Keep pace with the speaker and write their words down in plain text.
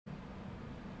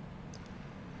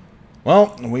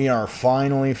Well, we are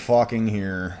finally fucking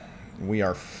here. We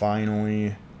are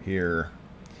finally here.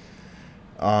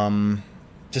 To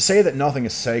say that nothing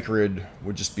is sacred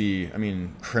would just be, I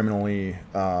mean, criminally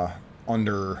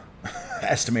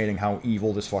underestimating how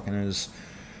evil this fucking is.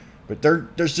 But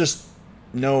there's just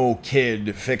no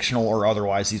kid, fictional or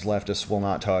otherwise, these leftists will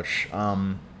not touch.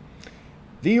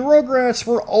 The Rugrats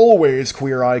were always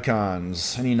queer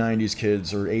icons. Any 90s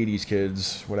kids or 80s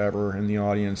kids, whatever, in the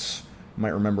audience might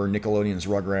remember Nickelodeon's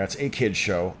Rugrats, a kid's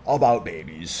show about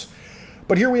babies.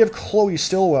 But here we have Chloe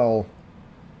Stillwell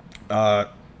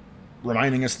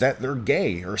reminding us that they're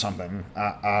gay or something.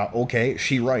 Okay,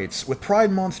 she writes, with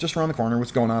Pride Month just around the corner,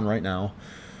 what's going on right now,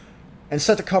 and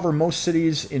set to cover most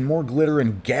cities in more glitter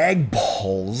and gag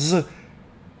balls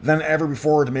than ever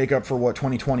before to make up for what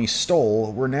 2020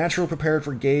 stole, we're naturally prepared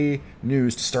for gay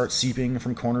news to start seeping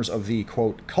from corners of the,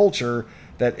 quote, culture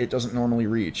that it doesn't normally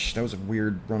reach. That was a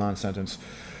weird run-on sentence.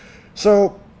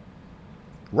 So,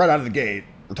 right out of the gate,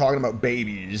 we're talking about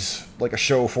babies, like a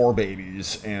show for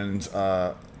babies, and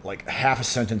like half a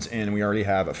sentence in, we already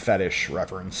have a fetish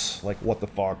reference. Like, what the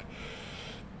fuck?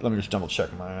 Let me just double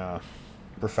check my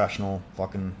professional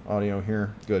fucking audio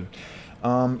here. Good.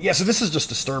 Yeah, so this is just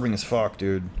disturbing as fuck,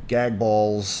 dude. Gag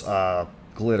balls,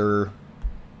 glitter,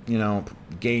 you know,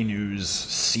 gay news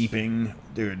seeping.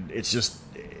 Dude, it's just,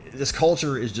 this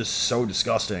culture is just so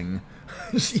disgusting.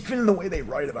 Just even in the way they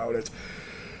write about it.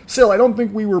 Still, I don't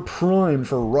think we were primed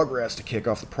for Rugrats to kick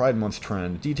off the Pride Month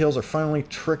trend. Details are finally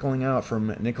trickling out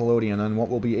from Nickelodeon on what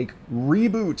will be a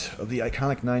reboot of the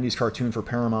iconic 90s cartoon for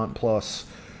Paramount Plus.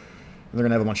 They're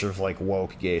gonna have a bunch of, like,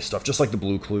 woke gay stuff, just like the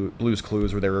Blue's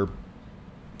Clues, where they were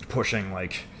pushing,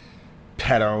 like,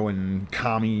 pedo and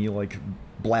commie, like,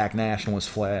 black nationalist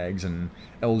flags and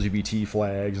LGBT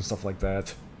flags and stuff like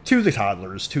that. To the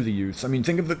toddlers, to the youths. I mean,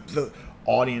 think of the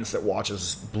audience that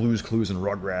watches Blue's Clues and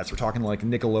Rugrats. We're talking, like,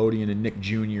 Nickelodeon and Nick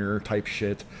Jr. type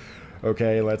shit.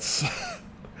 Okay, let's...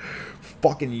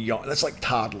 fucking young. That's like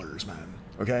toddlers, man.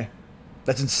 Okay?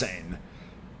 That's insane.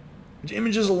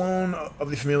 Images alone of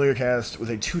the familiar cast with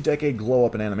a 2-decade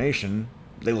glow-up in animation,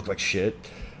 they look like shit,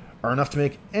 are enough to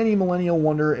make any millennial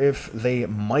wonder if they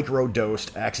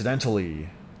microdosed accidentally.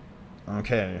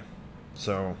 Okay,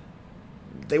 so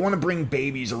they want to bring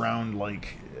babies around,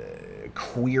 like,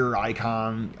 queer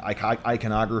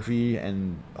iconography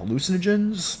and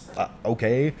hallucinogens?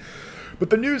 Okay.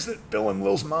 But the news that Bill and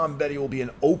Lil's mom, Betty, will be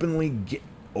an openly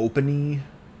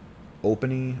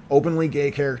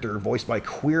gay character voiced by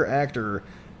queer actor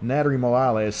Natalie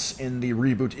Morales in the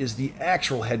reboot is the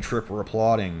actual head trip we're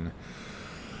applauding.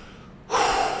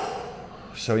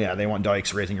 So yeah, they want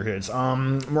dykes raising your kids.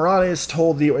 Morales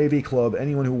told the AV Club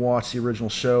anyone who watched the original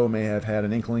show may have had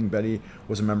an inkling Betty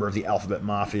was a member of the Alphabet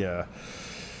Mafia.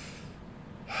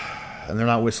 And they're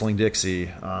not whistling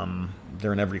Dixie.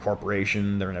 They're in every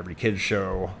corporation. They're in every kid's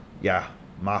show. Yeah,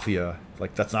 Mafia.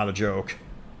 Like, that's not a joke.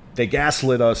 They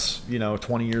gaslit us, you know,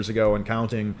 20 years ago and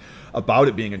counting about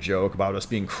it being a joke, about us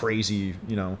being crazy,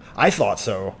 you know. I thought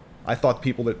so. I thought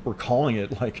people that were calling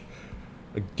it, like,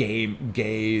 a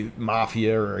gay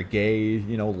mafia or a gay,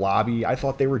 you know, lobby, I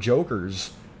thought they were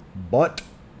jokers. But,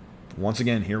 once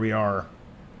again, here we are.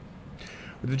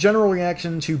 With the general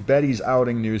reaction to Betty's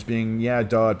outing news being, yeah,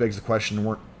 duh, it begs the question,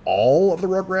 weren't all of the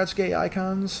Rugrats gay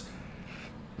icons?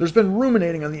 There's been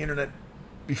ruminating on the internet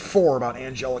before about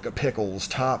Angelica Pickles,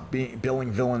 top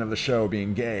billing villain of the show,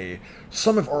 being gay.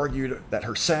 Some have argued that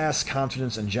her sass,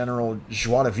 confidence, and general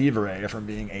joie de vivre from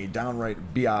being a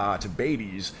downright bia to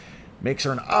babies makes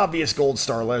her an obvious gold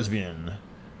star lesbian.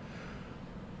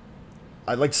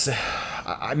 I'd like to say,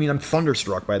 I mean, I'm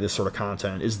thunderstruck by this sort of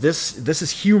content. This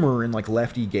is humor in, like,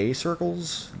 lefty gay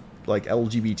circles, like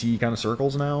LGBT kind of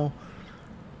circles now,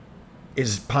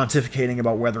 is pontificating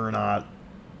about whether or not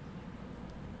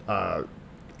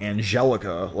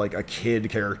Angelica, like a kid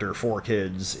character for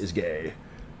kids, is gay.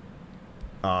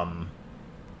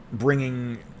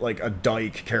 Bringing, like, a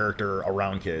dyke character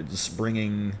around kids,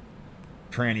 bringing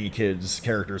tranny kids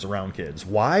characters around kids.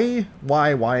 Why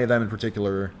them in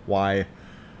particular? Why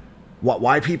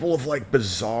people of, like,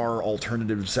 bizarre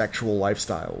alternative sexual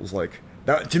lifestyles? Like,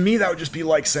 that, to me, that would just be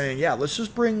like saying, yeah, let's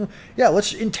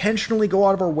intentionally go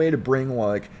out of our way to bring,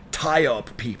 like,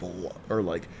 tie-up people or,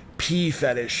 like, pee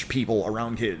fetish people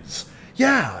around kids.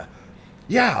 Yeah,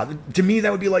 to me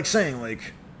that would be like saying,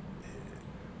 like,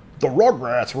 the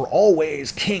Rugrats were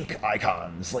always kink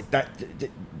icons. Like, that,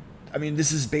 I mean,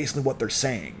 this is basically what they're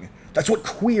saying. That's what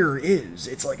queer is.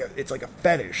 It's like a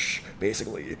fetish,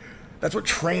 basically. That's what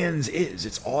trans is.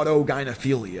 It's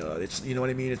autogynephilia. It's, you know what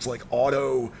I mean? It's like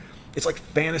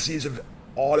fantasies of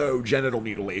auto genital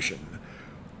mutilation.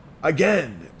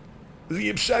 Again, The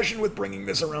obsession with bringing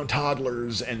this around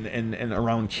toddlers and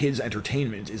around kids'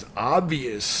 entertainment is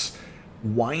obvious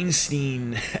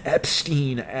Weinstein,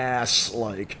 Epstein-ass,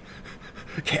 like,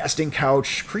 casting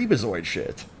couch creepazoid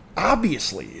shit.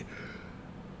 Obviously.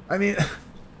 I mean,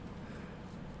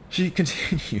 she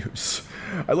continues.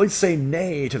 I'd like to say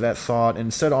nay to that thought and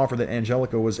instead offer that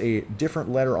Angelica was a different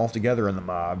letter altogether in the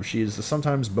mob. She is the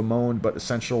sometimes bemoaned but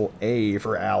essential A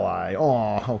for ally.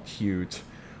 Aw, how cute.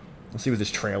 Let's see what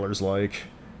this trailer's like.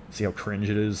 See how cringe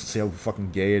it is. See how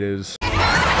fucking gay it is.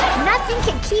 Nothing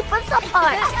can keep us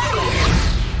apart.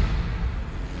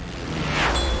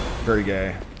 Very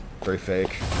gay. Very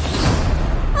fake.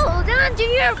 Hold on to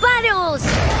your bottles.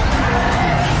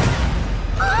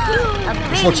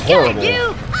 This looks horrible.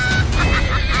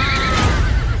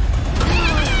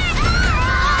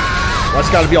 That's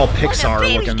gotta be all Pixar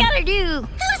looking. Gotta do.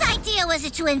 Whose idea was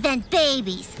it to invent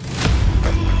babies?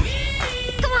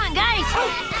 Come on, guys.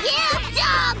 You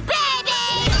dog baby!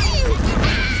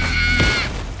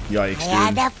 Yikes, dude.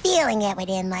 I had a feeling it would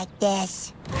end like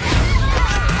this.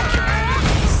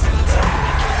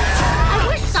 I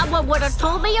wish someone would have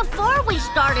told me before we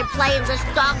started playing this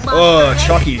dog monster. Ugh,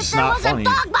 Chucky's not funny.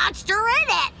 There was a dog monster in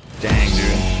it. Dang,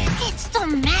 dude. It's the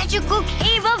magical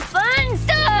cave of fun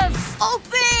stuff. Open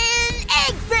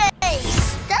egg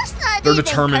face! That's not They're even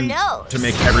determined canoes. to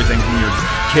make everything from your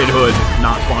kidhood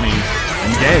not funny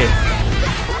and gay.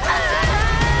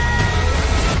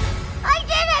 I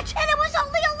did it, and it was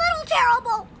only a little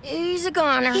terrible. He's a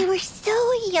goner. You were so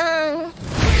young.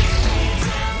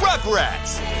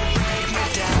 Rugrats!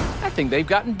 I think they've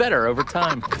gotten better over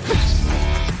time.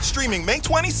 Streaming May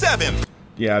 27th.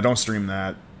 Yeah, don't stream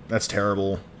that. That's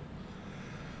terrible.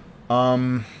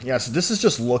 Yeah, so this is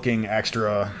just looking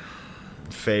extra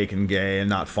fake and gay and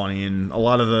not funny, and a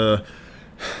lot of the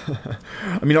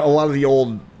I mean, a lot of the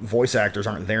old voice actors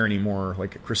aren't there anymore.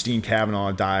 Like Christine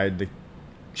Cavanaugh died, the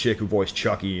chick who voiced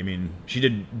Chucky. I mean, she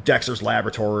did Dexter's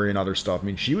Laboratory and other stuff. I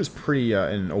mean, she was pretty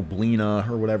in Oblina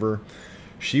or whatever.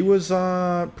 She was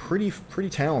pretty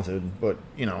talented, but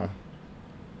you know.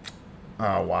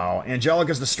 Oh, wow.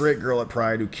 Angelica's the straight girl at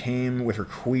Pride who came with her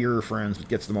queer friends but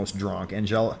gets the most drunk.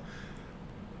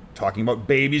 Talking about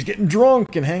babies getting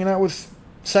drunk and hanging out with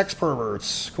sex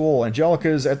perverts. Cool.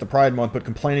 Angelica's at the Pride Month but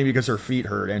complaining because her feet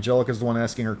hurt. Angelica's the one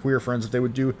asking her queer friends if they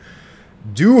would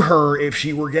do her if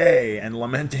she were gay and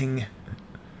lamenting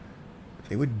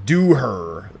they would do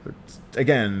her.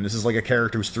 Again, this is like a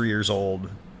character who's 3 years old,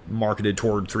 marketed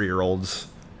toward 3-year-olds.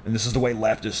 And this is the way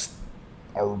leftists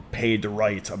are paid to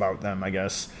write about them, I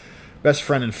guess. Best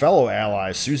friend and fellow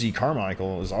ally Susie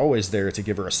Carmichael is always there to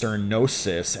give her a stern no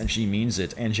sis, and she means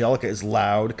it. Angelica is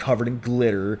loud, covered in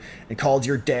glitter, and called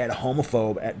your dad a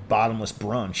homophobe at bottomless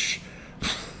brunch.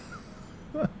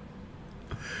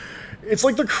 It's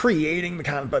like they're creating the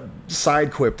kind of, but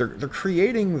side quip, they're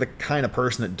creating the kind of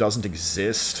person that doesn't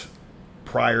exist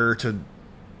prior to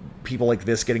people like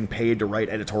this getting paid to write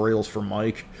editorials for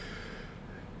Mike.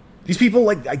 These people,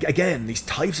 like, again, these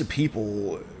types of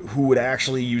people who would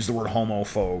actually use the word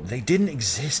homophobe, they didn't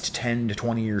exist 10 to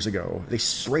 20 years ago. They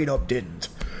straight up didn't.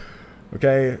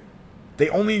 Okay? They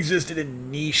only existed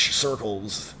in niche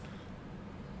circles.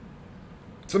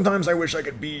 Sometimes I wish I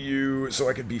could be you so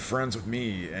I could be friends with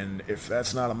me, and if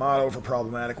that's not a motto for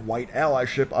problematic white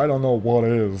allyship, I don't know what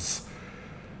is.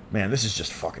 Man, this is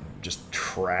just fucking, just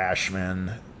trash,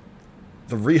 man.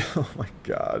 Oh my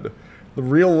god. The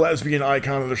real lesbian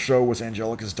icon of the show was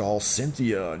Angelica's doll,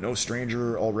 Cynthia, no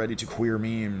stranger already to queer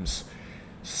memes.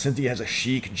 Cynthia has a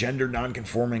chic, gender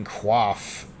non-conforming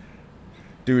coif.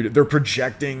 Dude, they're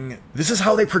projecting... This is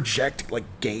how they project, like,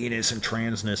 gayness and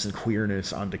transness and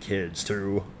queerness onto kids,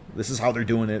 too. This is how they're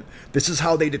doing it. This is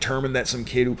how they determine that some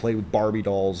kid who played with Barbie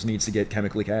dolls needs to get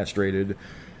chemically castrated.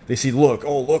 They see, look,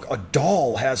 oh, look, a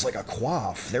doll has, like, a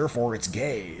coif, therefore it's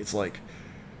gay. It's like...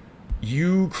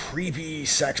 You creepy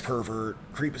sex pervert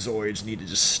creepazoids need to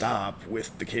just stop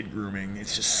with the kid grooming.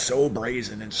 It's just so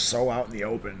brazen and so out in the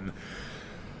open.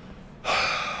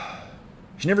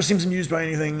 She never seems amused by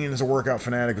anything and is a workout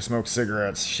fanatic who smokes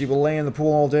cigarettes. She will lay in the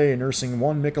pool all day nursing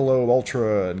one Michelob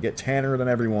Ultra and get tanner than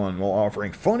everyone while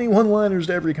offering funny one-liners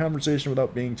to every conversation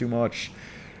without being too much.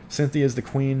 Cynthia is the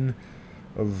queen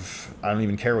of... I don't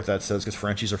even care what that says because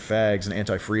Frenchies are fags and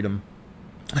anti-freedom.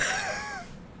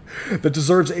 That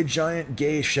deserves a giant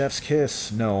gay chef's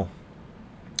kiss. No.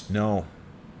 No.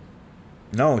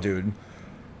 No, dude.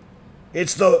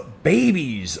 It's the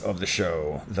babies of the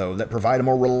show, though, that provide a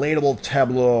more relatable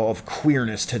tableau of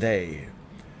queerness today.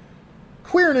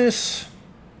 Queerness.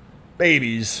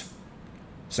 Babies.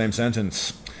 Same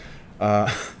sentence.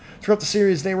 Throughout the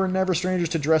series, they were never strangers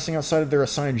to dressing outside of their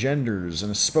assigned genders,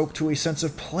 and spoke to a sense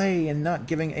of play and not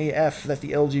giving a F that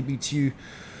the LGBT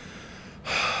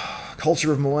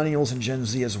culture of millennials and Gen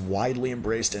Z has widely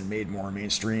embraced and made more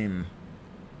mainstream.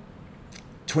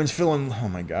 Twins fill in... Oh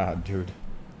my god, dude.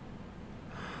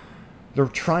 They're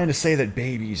trying to say that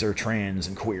babies are trans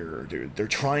and queer, dude. They're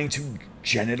trying to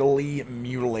genitally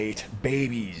mutilate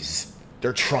babies.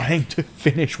 They're trying to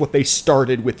finish what they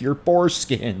started with your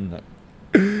foreskin.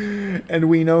 And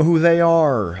we know who they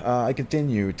are. I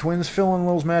continue. Twins fill in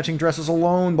Lil's matching dresses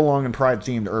alone belong in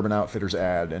Pride-themed Urban Outfitters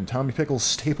ad, and Tommy Pickles'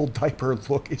 staple diaper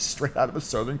look is straight out of a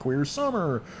Southern queer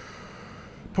summer.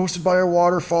 Posted by a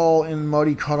waterfall in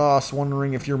muddy cutoffs,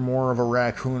 wondering if you're more of a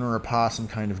raccoon or a possum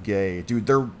kind of gay. Dude,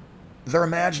 they're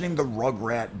imagining the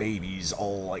Rugrat babies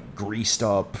all, like, greased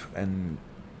up and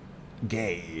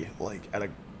gay, like, at a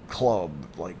club.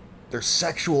 Like, they're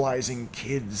sexualizing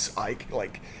kids,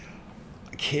 like,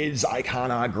 kids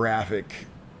iconographic.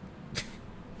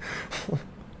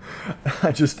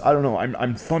 I don't know,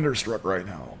 I'm thunderstruck right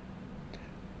now.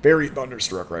 Very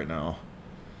thunderstruck right now.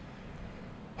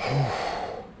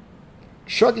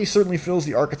 Chuckie certainly fills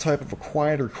the archetype of a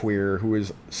quieter queer who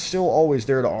is still always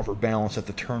there to offer balance at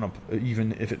the turnip,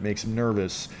 even if it makes him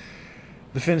nervous.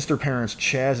 The Finster parents,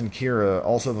 Chaz and Kira,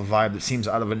 also have a vibe that seems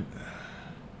out of an...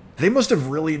 They must have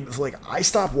really... Like, I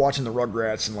stopped watching the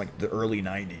Rugrats in, like, the early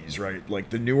 90s, right? Like,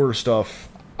 the newer stuff,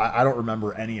 I don't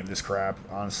remember any of this crap,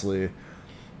 honestly.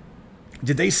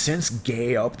 Did they since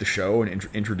gay up the show and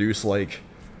introduce, like...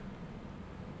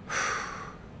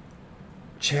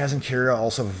 Chaz and Kira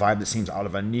also have a vibe that seems out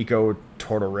of a Nico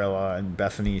Tortorella and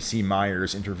Bethany C.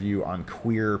 Myers interview on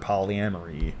queer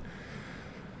polyamory.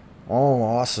 Oh,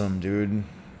 awesome, dude.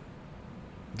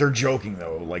 They're joking,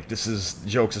 though. Like, this is...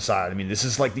 Jokes aside, I mean, this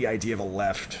is, like, the idea of a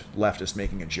leftist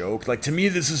making a joke. Like, to me,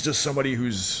 this is just somebody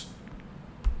who's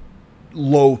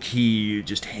low-key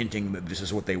just hinting that this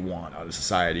is what they want out of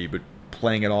society, but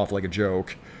playing it off like a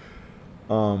joke.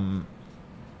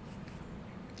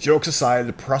 Jokes aside,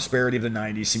 the prosperity of the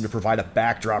 90s seemed to provide a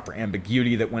backdrop for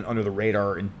ambiguity that went under the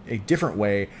radar in a different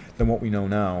way than what we know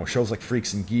now. Shows like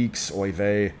Freaks and Geeks, oy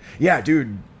vey. Yeah,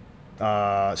 dude,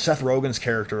 Seth Rogen's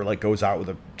character, like, goes out with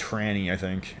a tranny, I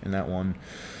think, in that one.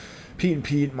 Pete and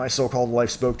Pete, My So-Called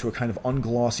Life, spoke to a kind of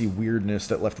unglossy weirdness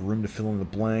that left room to fill in the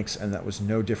blanks, and that was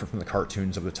no different from the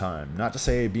cartoons of the time. Not to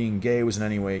say being gay was in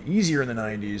any way easier in the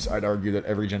 90s. I'd argue that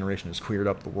every generation has queered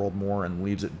up the world more and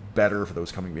leaves it better for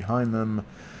those coming behind them.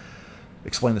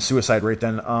 Explain the suicide rate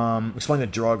then. Explain the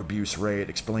drug abuse rate.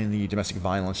 Explain the domestic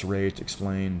violence rate.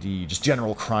 Explain the just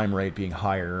general crime rate being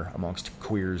higher amongst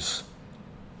queers.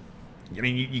 I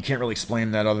mean, you can't really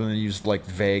explain that other than use, like,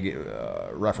 vague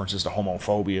references to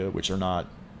homophobia, which are not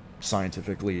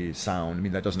scientifically sound. I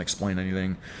mean, that doesn't explain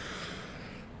anything.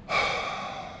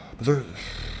 But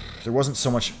there wasn't so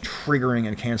much triggering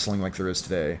and canceling like there is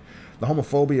today. The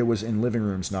homophobia was in living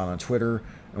rooms, not on Twitter.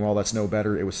 And while that's no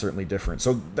better, it was certainly different.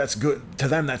 So that's good. To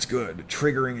them, that's good.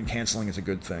 Triggering and canceling is a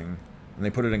good thing. And they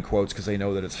put it in quotes because they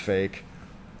know that it's fake.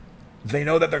 They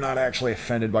know that they're not actually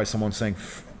offended by someone saying,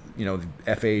 you know, the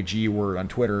F-A-G word on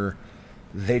Twitter.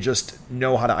 They just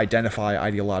know how to identify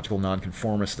ideological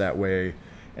nonconformists that way,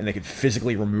 and they could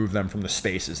physically remove them from the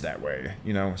spaces that way.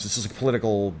 You know, so this is a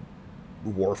political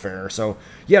warfare. So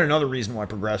yet another reason why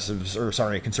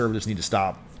conservatives need to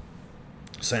stop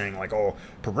saying, like, oh,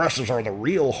 progressives are the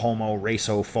real homo,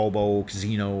 racophobo,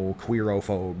 xeno,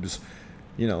 queerophobes.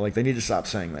 You know, like, they need to stop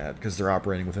saying that because they're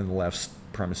operating within the left's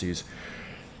premises.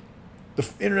 The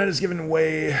internet has given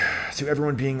way to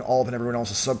everyone being all up in everyone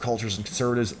else's subcultures and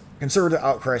conservatives. Conservative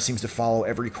outcry seems to follow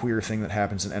every queer thing that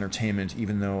happens in entertainment,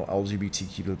 even though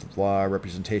LGBTQ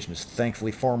representation is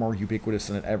thankfully far more ubiquitous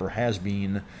than it ever has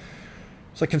been.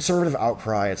 It's like conservative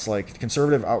outcry. It's like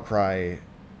conservative outcry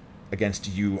against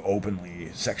you openly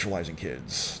sexualizing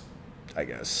kids, I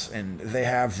guess. And they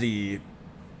have the,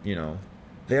 you know,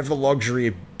 they have the luxury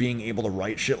of being able to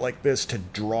write shit like this to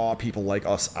draw people like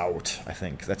us out, I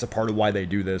think. That's a part of why they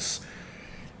do this.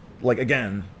 Like,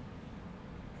 again,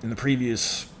 in the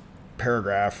previous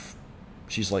paragraph,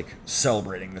 she's, like,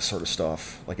 celebrating this sort of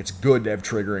stuff. Like, it's good to have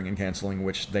triggering and canceling,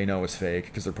 which they know is fake,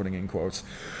 because they're putting in quotes.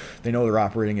 They know they're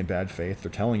operating in bad faith.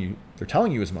 They're telling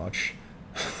you as much.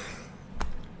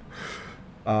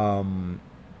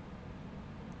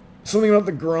 Something about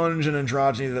the grunge and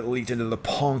androgyny that leaked into the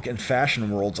punk and fashion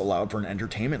worlds allowed for an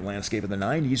entertainment landscape of the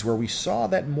 90s where we saw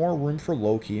that more room for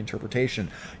low-key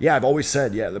interpretation. Yeah, I've always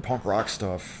said, yeah, the punk rock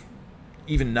stuff,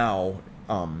 even now,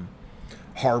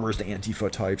 harbors the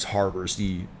Antifa types, harbors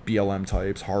the BLM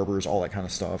types, harbors all that kind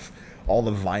of stuff. All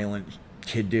the violent,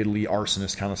 kid diddly,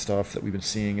 arsonist kind of stuff that we've been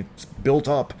seeing. It's built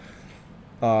up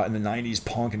in the 90s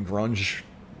punk and grunge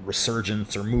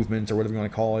resurgence or movement or whatever you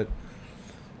want to call it.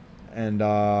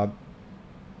 And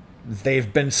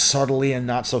they've been subtly and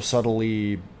not so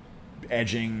subtly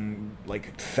edging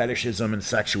like fetishism and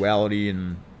sexuality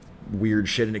and weird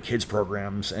shit into kids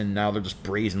programs, and now they're just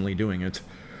brazenly doing it.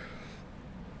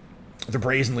 They're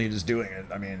brazenly just doing it.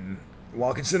 I mean,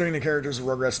 while considering the characters of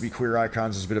Rugrats to be queer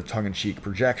icons is a bit of tongue-in-cheek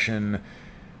projection,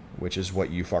 which is what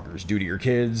you fuckers do to your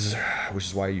kids, which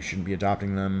is why you shouldn't be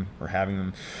adopting them or having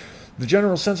them. The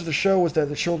general sense of the show was that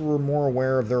the children were more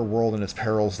aware of their world and its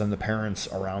perils than the parents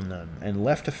around them, and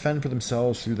left to fend for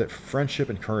themselves through that friendship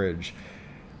and courage.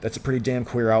 That's a pretty damn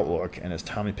queer outlook, and as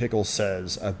Tommy Pickles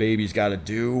says, a baby's gotta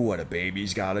do what a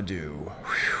baby's gotta do.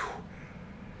 Whew.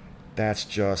 That's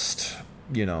just,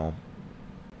 you know...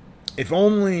 If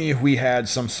only we had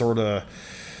some sort of,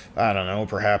 I don't know,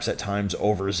 perhaps at times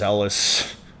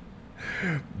overzealous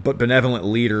but benevolent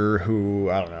leader who,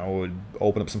 I don't know, would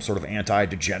open up some sort of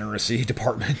anti-degeneracy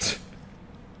department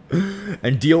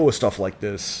and deal with stuff like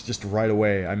this just right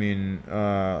away. I mean,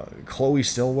 Chloe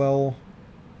Stillwell,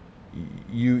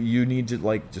 you need to,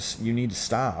 like, just, you need to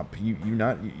stop.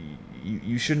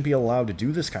 You shouldn't be allowed to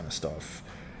do this kind of stuff.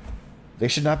 They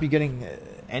should not be getting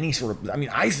any sort of... I mean,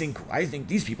 I think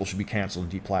these people should be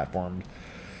canceled and deplatformed.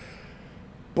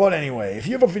 But anyway, if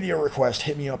you have a video request,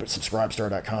 hit me up at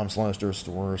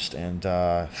subscribestar.com/dirtstworst and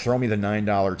throw me the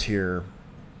 $9 tier,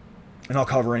 and I'll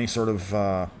cover any sort of,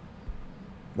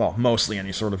 well, mostly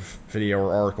any sort of video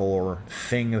or article or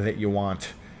thing that you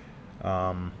want.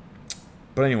 But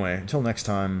anyway, until next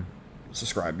time,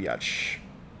 subscribe, biatch.